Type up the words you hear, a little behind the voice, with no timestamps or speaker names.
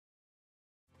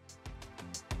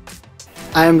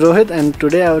I am Rohit, and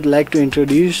today I would like to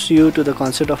introduce you to the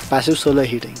concept of passive solar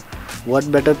heating. What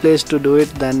better place to do it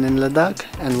than in Ladakh,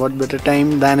 and what better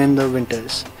time than in the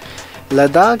winters.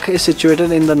 Ladakh is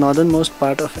situated in the northernmost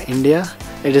part of India.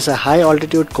 It is a high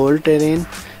altitude cold terrain.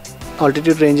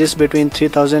 Altitude ranges between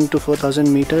 3000 to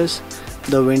 4000 meters.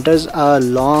 The winters are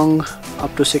long,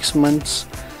 up to 6 months,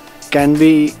 can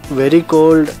be very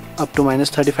cold, up to minus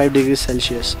 35 degrees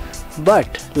Celsius. But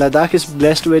Ladakh is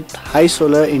blessed with high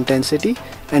solar intensity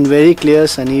and very clear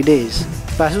sunny days.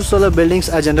 Passive solar buildings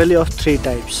are generally of three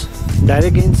types: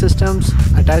 direct gain systems,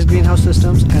 attached greenhouse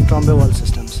systems, and trombe wall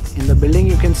systems. In the building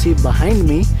you can see behind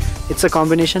me, it's a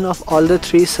combination of all the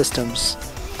three systems.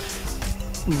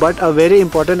 But a very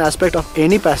important aspect of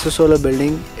any passive solar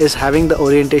building is having the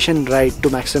orientation right to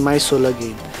maximize solar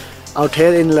gain. Out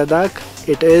here in Ladakh,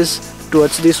 it is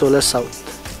towards the solar south.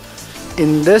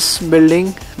 In this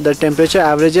building, the temperature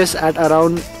averages at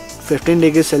around 15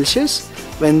 degrees Celsius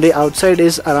when the outside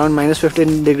is around minus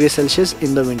 15 degrees Celsius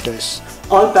in the winters.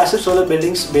 All passive solar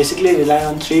buildings basically rely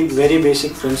on three very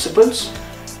basic principles: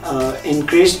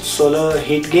 increased solar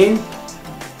heat gain,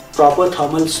 proper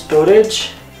thermal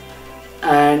storage,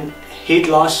 and heat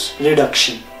loss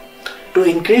reduction. To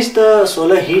increase the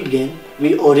solar heat gain,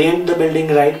 we orient the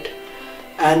building right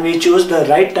and we choose the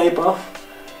right type of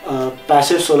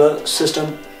passive solar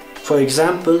system. For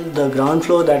example, the ground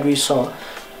floor that we saw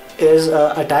is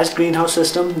an attached greenhouse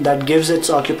system that gives its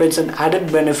occupants an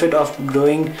added benefit of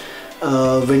growing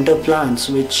winter plants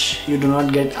which you do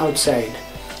not get outside.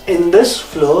 In this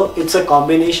floor, it's a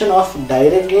combination of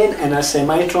direct gain and a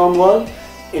semi-trombe wall.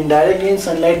 In direct gain,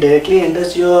 sunlight directly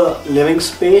enters your living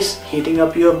space, heating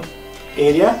up your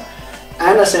area,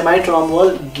 and a semi-trombe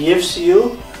wall gives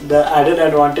you the added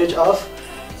advantage of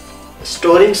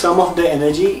storing some of the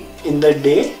energy in the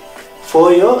day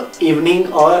for your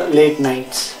evening or late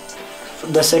nights.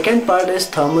 The second part is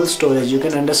thermal storage. You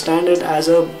can understand it as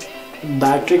a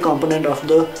battery component of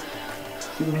the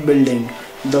building.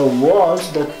 The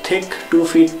walls, the thick 2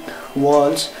 feet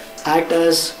walls, act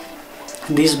as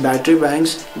these battery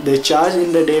banks. They charge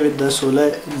in the day with the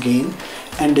solar gain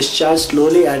and discharge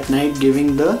slowly at night,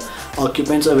 giving the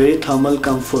occupants a very thermal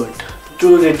comfort.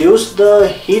 To reduce the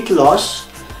heat loss,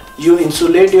 you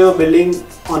insulate your building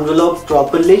envelope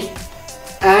properly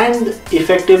and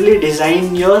effectively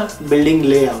design your building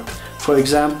layout. For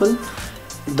example,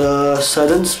 the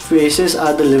southern spaces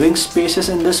are the living spaces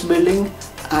in this building,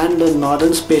 and the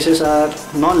northern spaces are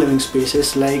non-living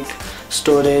spaces like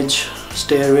storage,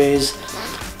 stairways,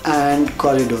 and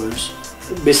corridors.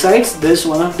 Besides this,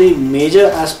 one of the major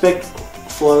aspects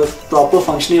for proper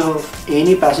functioning of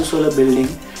any passive solar building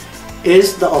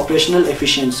is the operational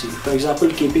efficiency. For example,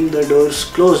 keeping the doors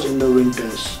closed in the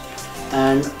winters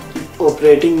and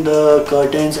operating the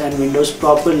curtains and windows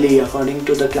properly according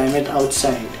to the climate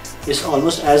outside is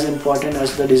almost as important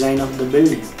as the design of the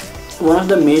building. One of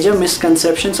the major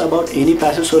misconceptions about any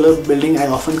passive solar building I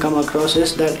often come across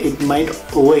is that it might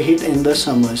overheat in the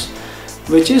summers,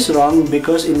 which is wrong,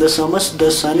 because in the summers the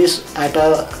sun is at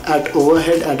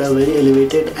overhead at a very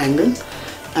elevated angle,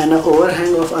 and an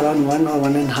overhang of around 1 or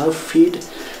 1.5 feet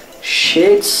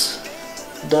shades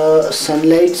the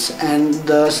sunlights, and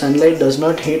the sunlight does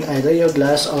not hit either your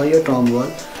glass or your trombe wall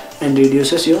and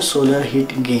reduces your solar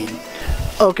heat gain.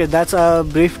 Okay, that's a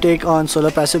brief take on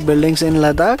solar passive buildings in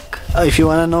Ladakh. If you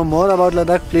want to know more about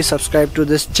Ladakh, please subscribe to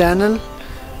this channel.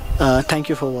 Thank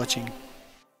you for watching.